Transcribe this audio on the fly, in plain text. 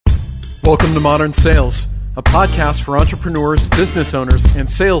Welcome to Modern Sales, a podcast for entrepreneurs, business owners, and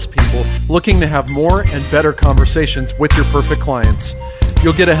salespeople looking to have more and better conversations with your perfect clients.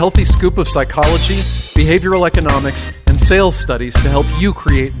 You'll get a healthy scoop of psychology, behavioral economics, and sales studies to help you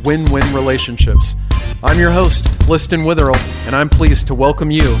create win-win relationships. I'm your host, Liston Witherell, and I'm pleased to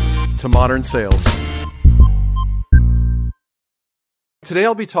welcome you to Modern Sales. Today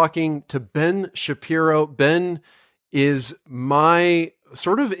I'll be talking to Ben Shapiro. Ben is my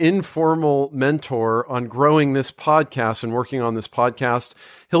sort of informal mentor on growing this podcast and working on this podcast.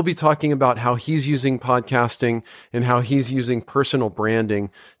 He'll be talking about how he's using podcasting and how he's using personal branding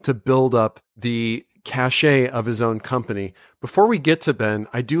to build up the cachet of his own company. Before we get to Ben,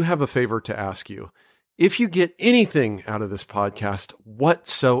 I do have a favor to ask you. If you get anything out of this podcast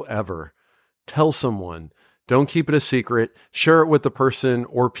whatsoever, tell someone. Don't keep it a secret. Share it with the person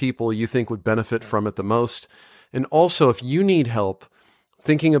or people you think would benefit from it the most. And also, if you need help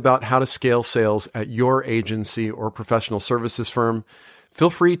thinking about how to scale sales at your agency or professional services firm,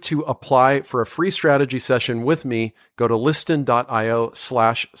 feel free to apply for a free strategy session with me. Go to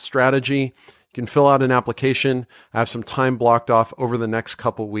liston.io/strategy. You can fill out an application. I have some time blocked off over the next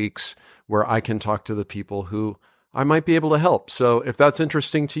couple weeks where I can talk to the people who I might be able to help. So if that's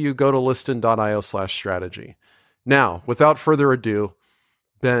interesting to you, go to liston.io/strategy. Now, without further ado,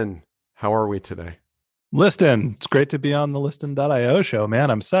 Ben, how are we today? Liston, it's great to be on the Liston.io show,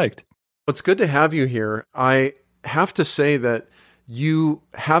 man. I'm psyched. It's good to have you here. I have to say that you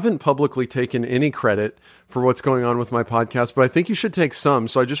haven't publicly taken any credit for what's going on with my podcast, but I think you should take some.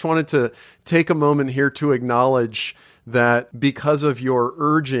 So I just wanted to take a moment here to acknowledge that because of your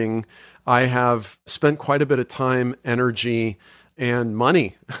urging, I have spent quite a bit of time, energy, and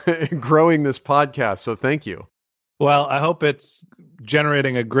money growing this podcast. So thank you. Well, I hope it's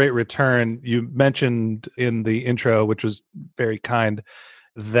generating a great return. You mentioned in the intro, which was very kind,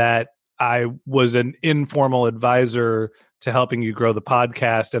 that I was an informal advisor to helping you grow the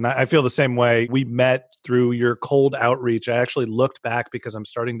podcast. And I feel the same way. We met through your cold outreach. I actually looked back because I'm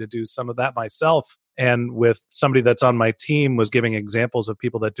starting to do some of that myself. And with somebody that's on my team was giving examples of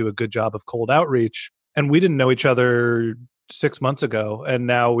people that do a good job of cold outreach. And we didn't know each other 6 months ago. And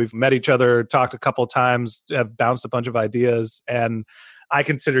now we've met each other, talked a couple of times, have bounced a bunch of ideas. And I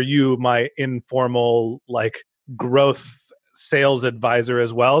consider you my informal, growth sales advisor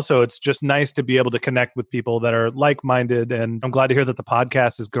as well. So it's just nice to be able to connect with people that are like-minded. And I'm glad to hear that the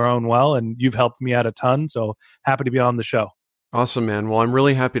podcast has grown well and you've helped me out a ton. So happy to be on the show. Awesome, man. Well, I'm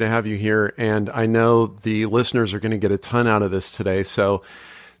really happy to have you here. And I know the listeners are going to get a ton out of this today. So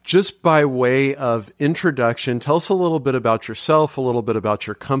just by way of introduction, tell us a little bit about yourself, a little bit about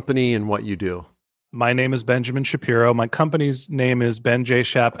your company and what you do. My name is Benjamin Shapiro. My company's name is Ben J.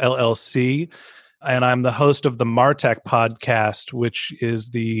 Shap LLC, and I'm the host of the MarTech podcast, which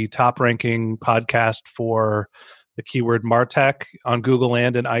is the top-ranking podcast for the keyword MarTech on Google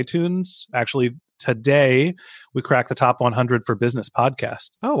and in iTunes. Actually, today, we cracked the top 100 for business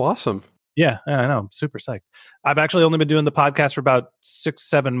podcast. Oh, awesome. Yeah, I know. I'm super psyched. I've actually only been doing the podcast for about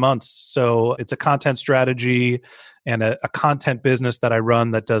 6-7 months. So it's a content strategy and a content business that I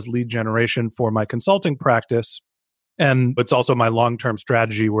run that does lead generation for my consulting practice. And it's also my long-term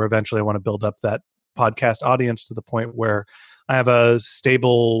strategy where eventually I want to build up that podcast audience to the point where I have a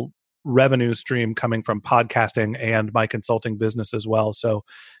stable revenue stream coming from podcasting and my consulting business as well. So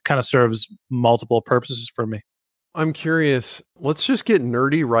kind of serves multiple purposes for me. I'm curious, let's just get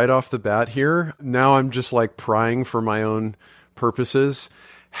nerdy right off the bat here. Now I'm just prying for my own purposes.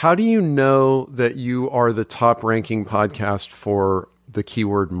 How do you know that you are the top ranking podcast for the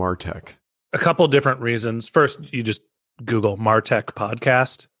keyword MarTech? A couple different reasons. First, you just Google MarTech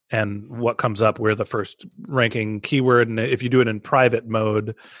podcast and what comes up, we're the first ranking keyword. And if you do it in private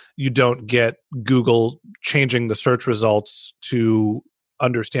mode, you don't get Google changing the search results to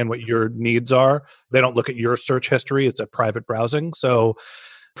understand what your needs are. They don't look at your search history. It's a private browsing. So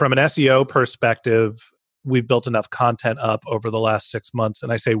from an SEO perspective, we've built enough content up over the last 6 months.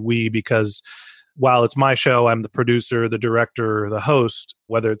 And I say we because while it's my show, I'm the producer, the director, the host,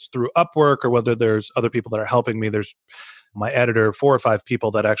 whether it's through Upwork or whether there's other people that are helping me. There's my editor, 4 or 5 people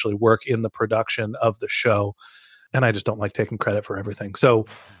that actually work in the production of the show. And I just don't like taking credit for everything. So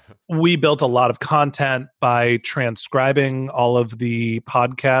we built a lot of content by transcribing all of the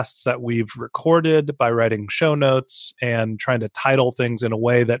podcasts that we've recorded, by writing show notes and trying to title things in a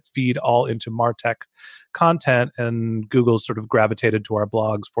way that feed all into MarTech content. And Google's sort of gravitated to our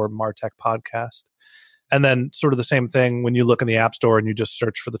blogs for MarTech podcast. And then sort of the same thing when you look in the App Store and you just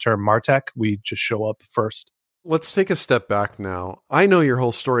search for the term MarTech, we just show up first. Let's take a step back now. I know your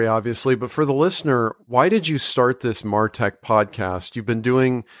whole story, obviously, but for the listener, why did you start this Martech podcast? You've been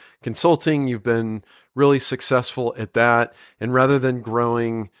doing consulting, you've been really successful at that. And rather than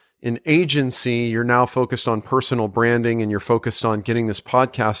growing an agency, you're now focused on personal branding and you're focused on getting this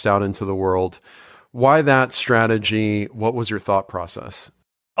podcast out into the world. Why that strategy? What was your thought process?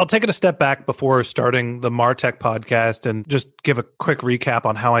 I'll take it a step back before starting the Martech podcast and just give a quick recap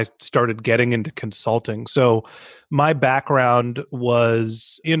on how I started getting into consulting. So my background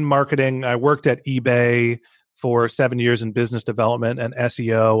was in marketing. I worked at eBay for 7 years in business development and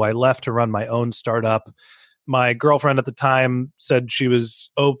SEO. I left to run my own startup. My girlfriend at the time said she was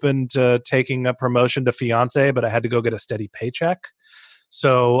open to taking a promotion to fiance, but I had to go get a steady paycheck.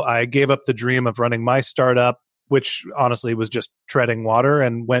 So I gave up the dream of running my startup, which honestly was just treading water,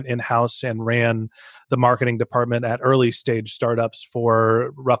 and went in-house and ran the marketing department at early stage startups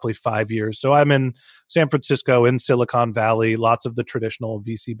for roughly 5 years. So I'm in San Francisco, in Silicon Valley, lots of the traditional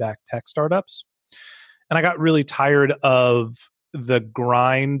VC-backed tech startups. And I got really tired of the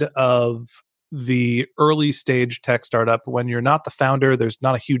grind of the early stage tech startup. When you're not the founder, there's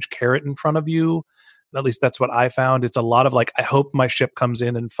not a huge carrot in front of you. At least that's what I found. It's a lot of like, I hope my ship comes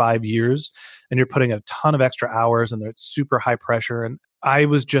in 5 years, and you're putting a ton of extra hours and it's super high pressure. And I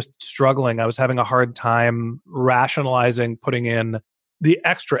was just struggling. I was having a hard time rationalizing putting in the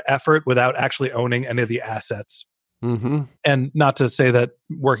extra effort without actually owning any of the assets. Mm-hmm. And not to say that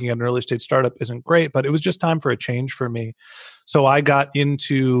working at an early stage startup isn't great, but it was just time for a change for me. So I got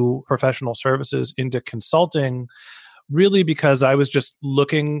into professional services, into consulting, really because I was just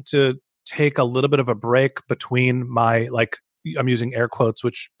looking to take a little bit of a break between my, like, I'm using air quotes,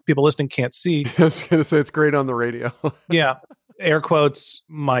 which people listening can't see. I was going to say it's great on the radio. Yeah. Air quotes,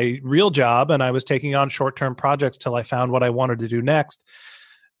 my real job. And I was taking on short-term projects till I found what I wanted to do next.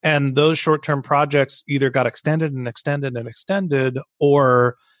 And those short-term projects either got extended and extended and extended,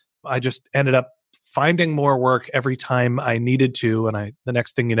 or I just ended up finding more work every time I needed to. And the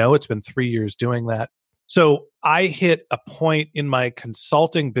next thing you know, it's been 3 years doing that. So I hit a point in my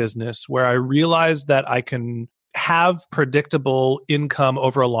consulting business where I realized that I can have predictable income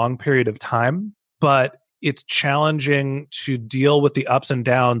over a long period of time, but it's challenging to deal with the ups and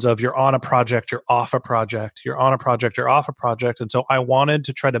downs of you're on a project, you're off a project, you're on a project, you're off a project. And so I wanted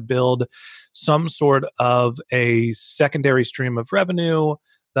to try to build some sort of a secondary stream of revenue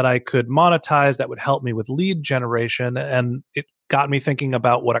that I could monetize that would help me with lead generation. And it got me thinking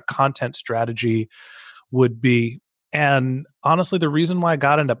about what a content strategy would be. And honestly, the reason why I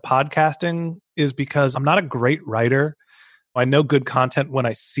got into podcasting is because I'm not a great writer. I know good content when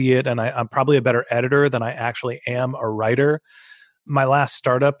I see it, and I'm probably a better editor than I actually am a writer. My last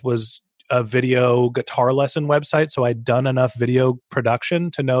startup was a video guitar lesson website, so I'd done enough video production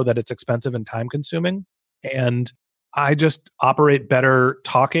to know that it's expensive and time consuming. And I just operate better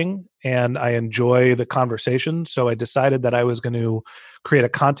talking, and I enjoy the conversation. So I decided that I was going to create a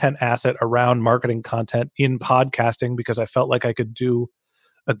content asset around marketing content in podcasting because I felt like I could do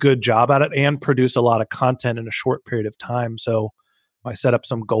a good job at it and produce a lot of content in a short period of time. So I set up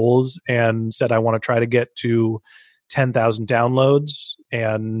some goals and said I want to try to get to 10,000 downloads.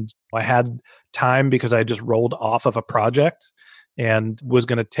 And I had time because I just rolled off of a project and was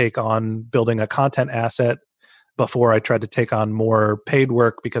going to take on building a content asset before I tried to take on more paid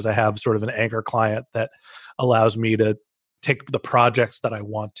work, because I have sort of an anchor client that allows me to take the projects that I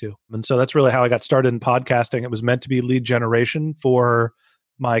want to. And so that's really how I got started in podcasting. It was meant to be lead generation for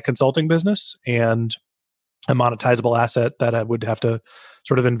my consulting business and a monetizable asset that I would have to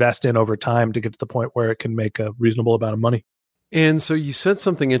sort of invest in over time to get to the point where it can make a reasonable amount of money. And so you said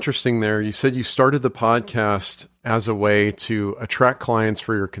something interesting there. You said you started the podcast as a way to attract clients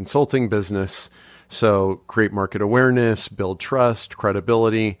for your consulting business. So create market awareness, build trust,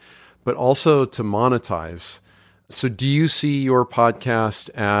 credibility, but also to monetize. So do you see your podcast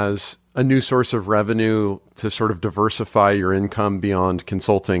as a new source of revenue to sort of diversify your income beyond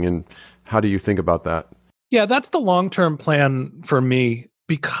consulting? And how do you think about that? Yeah, that's the long-term plan for me,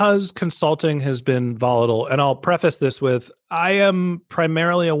 because consulting has been volatile. And I'll preface this with, I am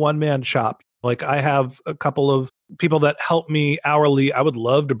primarily a one-man shop. Like, I have a couple of people that help me hourly. I would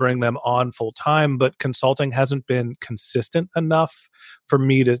love to bring them on full time, but consulting hasn't been consistent enough for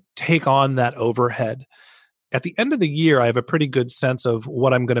me to take on that overhead. At the end of the year, I have a pretty good sense of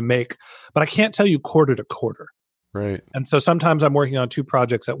what I'm going to make, but I can't tell you quarter to quarter. Right. And so sometimes I'm working on 2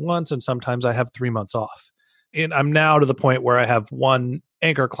 projects at once, and sometimes I have 3 months off. And I'm now to the point where I have one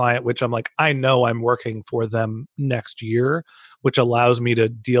anchor client, which I'm like, I know I'm working for them next year, which allows me to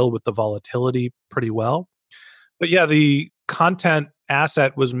deal with the volatility pretty well. But yeah, the content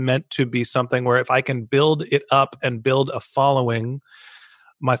asset was meant to be something where if I can build it up and build a following,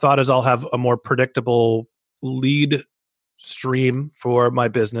 my thought is I'll have a more predictable lead stream for my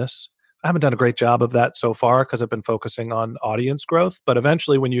business. I haven't done a great job of that so far because I've been focusing on audience growth. But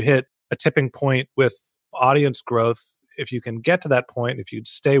eventually, when you hit a tipping point with audience growth, if you can get to that point, if you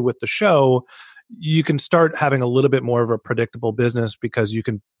stay with the show, you can start having a little bit more of a predictable business because you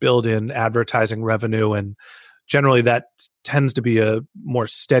can build in advertising revenue. And generally, that tends to be a more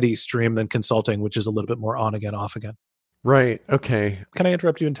steady stream than consulting, which is a little bit more on again, off again. Right. Okay. Can I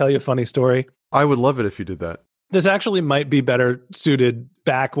interrupt you and tell you a funny story? I would love it if you did that. This actually might be better suited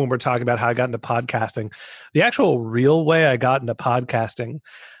back when we're talking about how I got into podcasting. The actual real way I got into podcasting,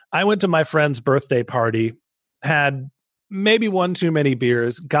 I went to my friend's birthday party, had maybe one too many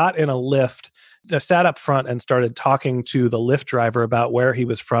beers, got in a Lyft, just sat up front and started talking to the Lyft driver about where he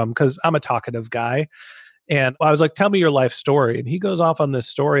was from because I'm a talkative guy. And I was like, tell me your life story. And he goes off on this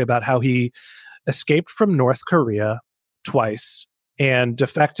story about how he escaped from North Korea twice and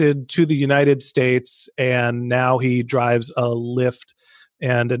defected to the United States. And now he drives a Lyft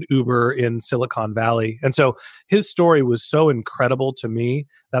and an Uber in Silicon Valley. And so his story was so incredible to me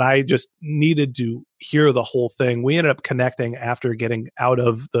that I just needed to hear the whole thing. We ended up connecting after getting out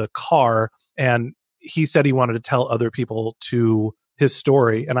of the car, and he said he wanted to tell other people to his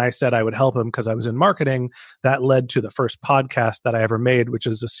story. And I said I would help him because I was in marketing. That led to the first podcast that I ever made, which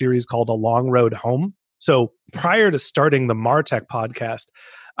is a series called A Long Road Home. So prior to starting the MarTech podcast,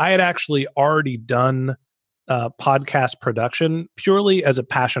 I had actually already done podcast production purely as a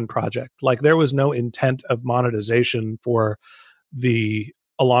passion project. Like there was no intent of monetization for the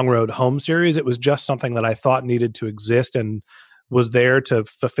A Long Road Home series. It was just something that I thought needed to exist and was there to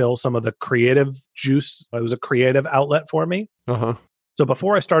fulfill some of the creative juice. It was a creative outlet for me. Uh-huh. So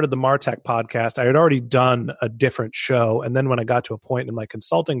before I started the MarTech podcast, I had already done a different show. And then when I got to a point in my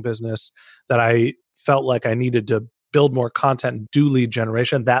consulting business that I felt like I needed to build more content and do lead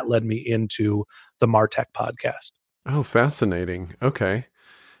generation, that led me into the MarTech podcast. Oh, fascinating. Okay.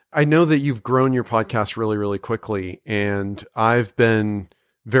 I know that you've grown your podcast really, really quickly, and I've been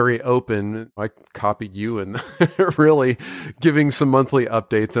very open. I copied you and really giving some monthly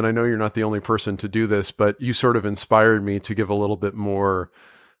updates. And I know you're not the only person to do this, but you sort of inspired me to give a little bit more,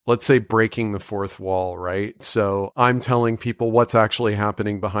 let's say, breaking the fourth wall, right? So I'm telling people what's actually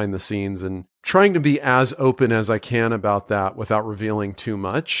happening behind the scenes and trying to be as open as I can about that without revealing too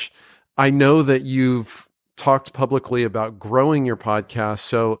much. I know that you've talked publicly about growing your podcast.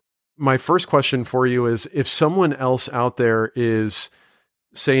 So my first question for you is, if someone else out there is,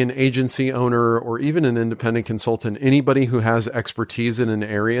 say, an agency owner or even an independent consultant, anybody who has expertise in an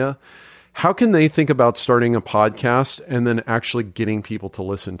area, how can they think about starting a podcast and then actually getting people to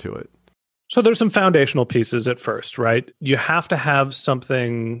listen to it? So there's some foundational pieces at first, right? You have to have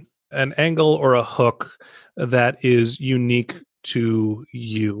something, an angle or a hook that is unique to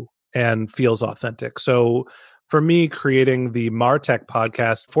you and feels authentic. So for me, creating the MarTech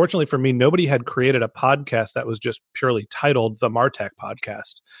podcast, fortunately for me, nobody had created a podcast that was just purely titled the MarTech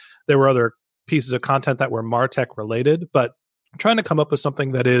podcast. There were other pieces of content that were MarTech related, but I'm trying to come up with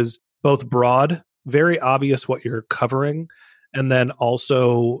something that is both broad, very obvious what you're covering, and then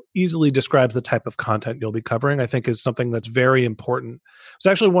also easily describes the type of content you'll be covering, I think is something that's very important. It's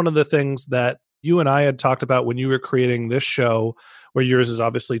actually one of the things that you and I had talked about when you were creating this show, where yours is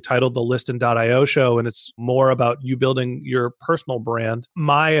obviously titled the Listin.io show, and it's more about you building your personal brand.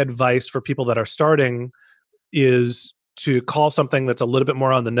 My advice for people that are starting is to call something that's a little bit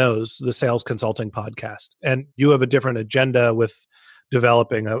more on the nose, the Sales Consulting Podcast. And you have a different agenda with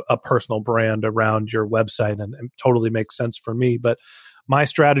developing a personal brand around your website, and totally makes sense for me. But my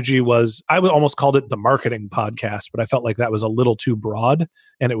strategy was, I would almost called it the Marketing Podcast, but I felt like that was a little too broad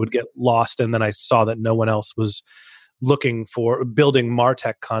and it would get lost. And then I saw that no one else was looking for building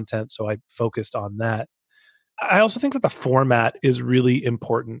MarTech content, so I focused on that. I also think that the format is really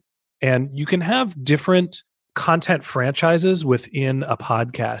important, and you can have different content franchises within a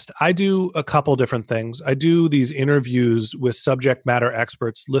podcast. I do a couple different things. I do these interviews with subject matter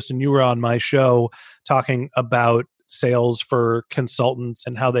experts. Listen, you were on my show talking about sales for consultants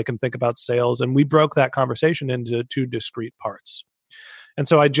and how they can think about sales, and we broke that conversation into two discrete parts. And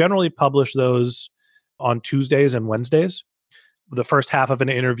so I generally publish those on Tuesdays and Wednesdays. The first half of an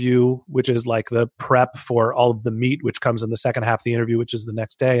interview, which is like the prep for all of the meat, which comes in the second half of the interview, which is the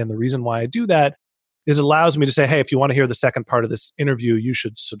next day. And the reason why I do that is it allows me to say, hey, if you want to hear the second part of this interview, you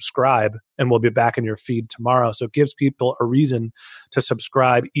should subscribe, and we'll be back in your feed tomorrow. So it gives people a reason to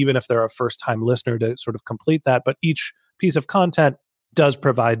subscribe, even if they're a first-time listener, to sort of complete that. But each piece of content does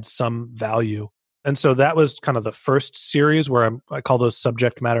provide some value. And so that was kind of the first series where I call those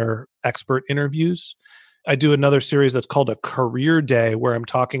subject matter expert interviews. I do another series that's called a career day, where I'm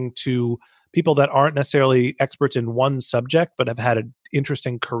talking to people that aren't necessarily experts in one subject, but have had an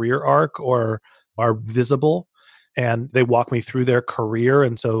interesting career arc or are visible, and they walk me through their career.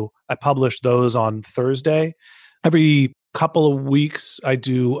 And so I publish those on Thursday. Every couple of weeks, I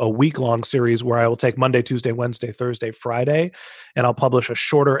do a week-long series where I will take Monday, Tuesday, Wednesday, Thursday, Friday, and I'll publish a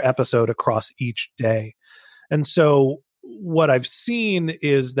shorter episode across each day. And so what I've seen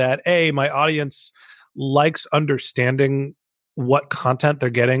is that, A, my audience likes understanding what content they're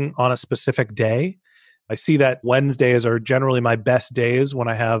getting on a specific day. I see that Wednesdays are generally my best days when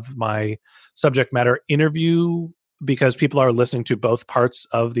I have my subject matter interview, because people are listening to both parts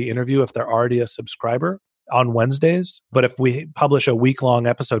of the interview if they're already a subscriber on Wednesdays. But if we publish a week-long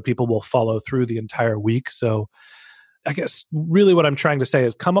episode, people will follow through the entire week. So I guess really what I'm trying to say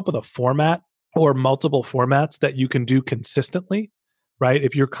is come up with a format or multiple formats that you can do consistently, right?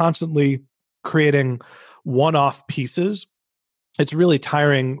 If you're constantly creating one-off pieces, it's really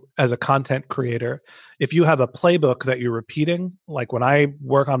tiring as a content creator. If you have a playbook that you're repeating, like when I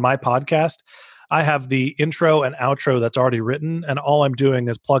work on my podcast, I have the intro and outro that's already written, and all I'm doing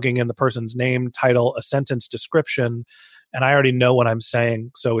is plugging in the person's name, title, a sentence description, and I already know what I'm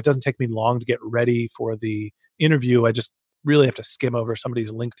saying. So it doesn't take me long to get ready for the interview. I just really have to skim over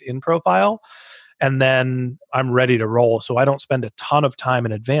somebody's LinkedIn profile, and then I'm ready to roll. So I don't spend a ton of time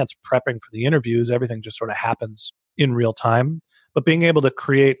in advance prepping for the interviews. Everything just sort of happens in real time. But being able to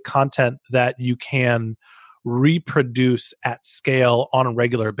create content that you can reproduce at scale on a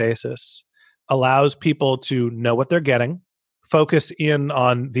regular basis allows people to know what they're getting, focus in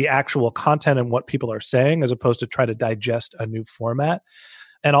on the actual content and what people are saying, as opposed to try to digest a new format.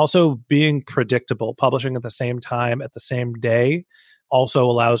 And also being predictable, publishing at the same time, at the same day, also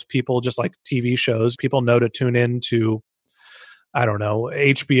allows people, just like TV shows, people know to tune in to, I don't know,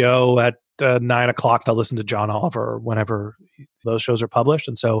 HBO at 9 o'clock to listen to John Oliver whenever those shows are published.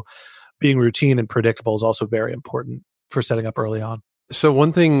 And so being routine and predictable is also very important for setting up early on. So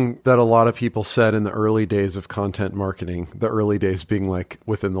one thing that a lot of people said in the early days of content marketing, the early days being like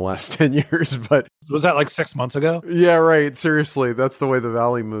within the last 10 years, but was that like 6 months ago? Yeah, right. Seriously, that's the way the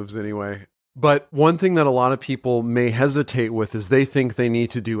Valley moves anyway. But one thing that a lot of people may hesitate with is they think they need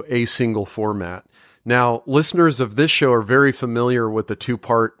to do a single format. Now, listeners of this show are very familiar with the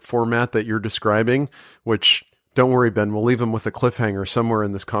two-part format that you're describing, which, don't worry, Ben, we'll leave them with a cliffhanger somewhere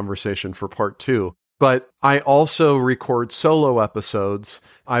in this conversation for part 2. But I also record solo episodes.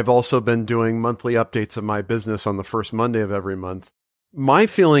 I've also been doing monthly updates of my business on the first Monday of every month. My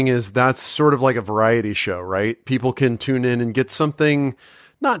feeling is that's sort of like a variety show, right? People can tune in and get something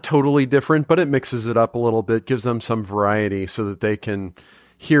not totally different, but it mixes it up a little bit, gives them some variety so that they can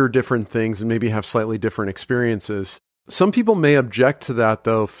hear different things and maybe have slightly different experiences. Some people may object to that,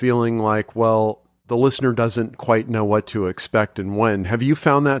 though, feeling like, well, the listener doesn't quite know what to expect and when. Have you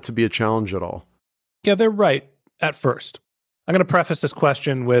found that to be a challenge at all? Yeah, they're right at first. I'm going to preface this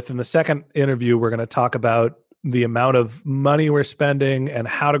question with, in the second interview, we're going to talk about the amount of money we're spending and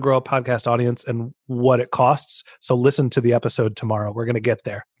how to grow a podcast audience and what it costs. So listen to the episode tomorrow. We're going to get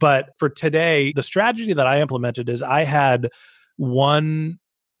there. But for today, the strategy that I implemented is I had one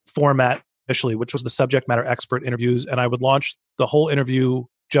format initially, which was the subject matter expert interviews, and I would launch the whole interview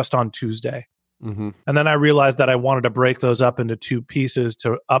just on Tuesday. Mm-hmm. And then I realized that I wanted to break those up into two pieces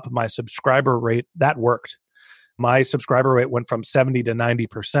to up my subscriber rate. That worked. My subscriber rate went from 70 to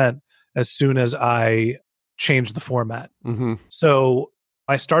 90% as soon as I changed the format. Mm-hmm. So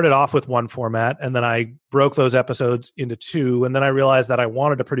I started off with one format, and then I broke those episodes into two. And then I realized that I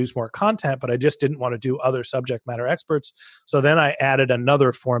wanted to produce more content, but I just didn't want to do other subject matter experts. So then I added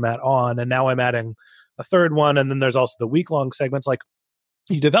another format on, and now I'm adding a third one. And then there's also the week-long segments. Like,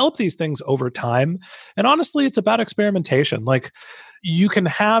 you develop these things over time. And honestly, it's about experimentation. Like, you can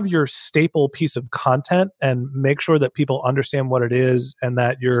have your staple piece of content and make sure that people understand what it is and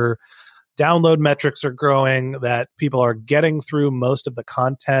that your download metrics are growing, that people are getting through most of the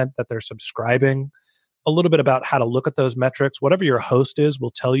content, that they're subscribing. A little bit about how to look at those metrics. Whatever your host is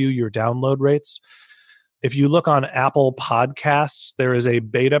will tell you your download rates. If you look on Apple Podcasts, there is a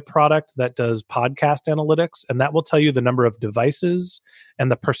beta product that does podcast analytics, and that will tell you the number of devices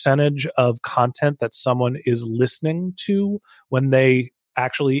and the percentage of content that someone is listening to when they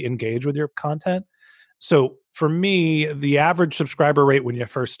actually engage with your content. So for me, the average subscriber rate when you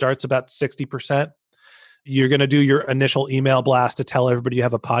first start is about 60%. You're going to do your initial email blast to tell everybody you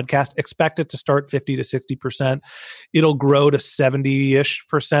have a podcast. Expect it to start 50 to 60%. It'll grow to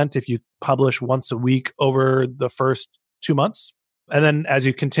 70-ish% if you publish once a week over the first 2 months. And then as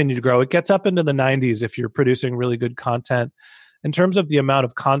you continue to grow, it gets up into the 90s if you're producing really good content. In terms of the amount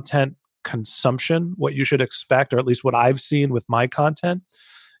of content consumption, what you should expect, or at least what I've seen with my content,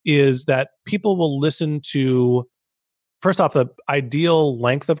 is that people will listen to, first off, the ideal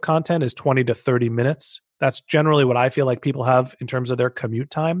length of content is 20 to 30 minutes. That's generally what I feel like people have in terms of their commute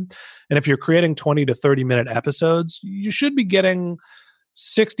time. And if you're creating 20 to 30 minute episodes, you should be getting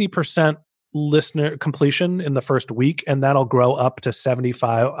 60% listener completion in the first week, and that'll grow up to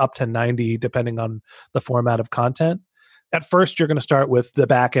 75, up to 90, depending on the format of content. At first, you're going to start with the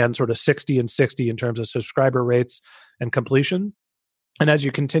back end, sort of 60 and 60 in terms of subscriber rates and completion. And as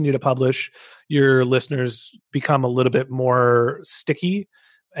you continue to publish, your listeners become a little bit more sticky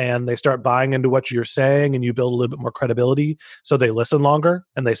and they start buying into what you're saying, and you build a little bit more credibility. So they listen longer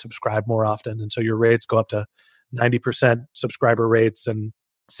and they subscribe more often. And so your rates go up to 90% subscriber rates and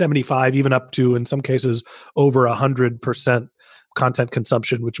 75, even up to, in some cases, over 100% content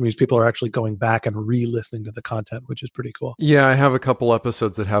consumption, which means people are actually going back and re-listening to the content, which is pretty cool. Yeah, I have a couple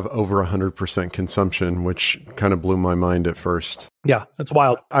episodes that have over 100% consumption, which kind of blew my mind at first. Yeah, that's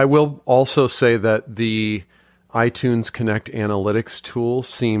wild. I will also say that the iTunes Connect Analytics tool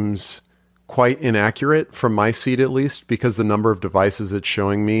seems quite inaccurate from my seat, at least, because the number of devices it's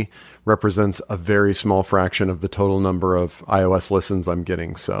showing me represents a very small fraction of the total number of iOS listens I'm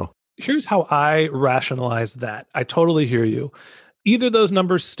getting. So here's how I rationalize that. I totally hear you. Either those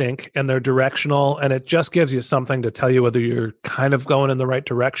numbers stink and they're directional, and it just gives you something to tell you whether you're kind of going in the right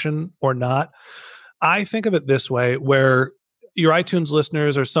direction or not. I think of it this way, where your iTunes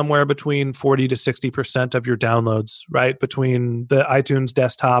listeners are somewhere between 40 to 60% of your downloads, right? Between the iTunes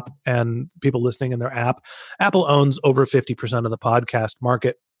desktop and people listening in their app. Apple owns over 50% of the podcast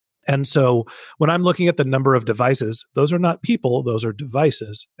market. And so when I'm looking at the number of devices, those are not people, those are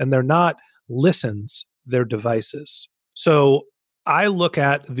devices. And they're not listens, they're devices. So I look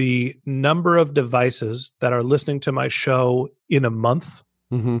at the number of devices that are listening to my show in a month.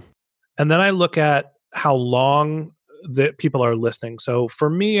 Mm-hmm. And then I look at how long that people are listening. So for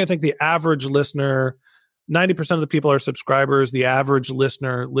me, I think the average listener, 90% of the people are subscribers. The average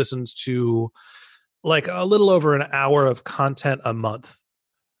listener listens to like a little over an hour of content a month.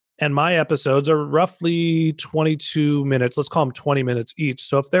 And my episodes are roughly 22 minutes. Let's call them 20 minutes each.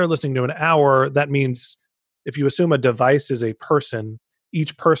 So if they're listening to an hour, that means if you assume a device is a person,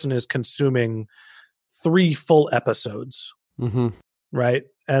 each person is consuming 3 full episodes, right?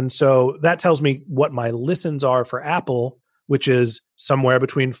 And so that tells me what my listens are for Apple, which is somewhere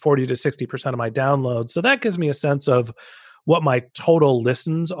between 40 to 60% of my downloads. So that gives me a sense of what my total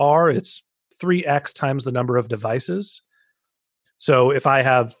listens are. It's 3x times the number of devices. So if I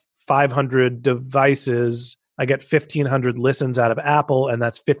have 500 devices, I get 1,500 listens out of Apple, and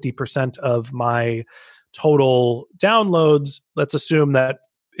that's 50% of my total downloads. Let's assume that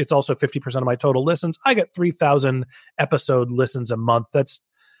it's also 50% of my total listens. I get 3,000 episode listens a month. That's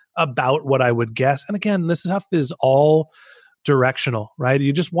about what I would guess. And again, this stuff is all directional, right?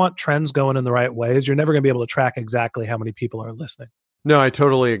 You just want trends going in the right ways. You're never going to be able to track exactly how many people are listening. No, I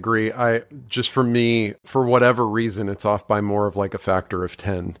totally agree. For me, for whatever reason, it's off by more of like a factor of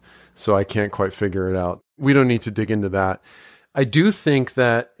 10. So I can't quite figure it out. We don't need to dig into that. I do think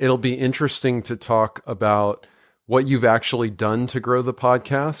that it'll be interesting to talk about what you've actually done to grow the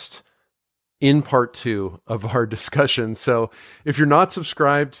podcast in part 2 of our discussion. So if you're not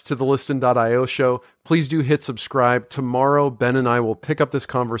subscribed to the Listen.io show, please do hit subscribe. Tomorrow, Ben and I will pick up this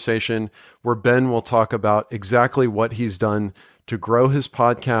conversation where Ben will talk about exactly what he's done to grow his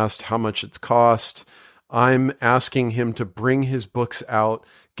podcast, how much it's cost. I'm asking him to bring his books out,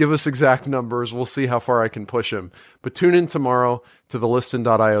 give us exact numbers. We'll see how far I can push him. But tune in tomorrow to the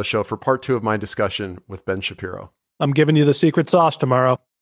Listen.io show for part 2 of my discussion with Ben Shapiro. I'm giving you the secret sauce tomorrow.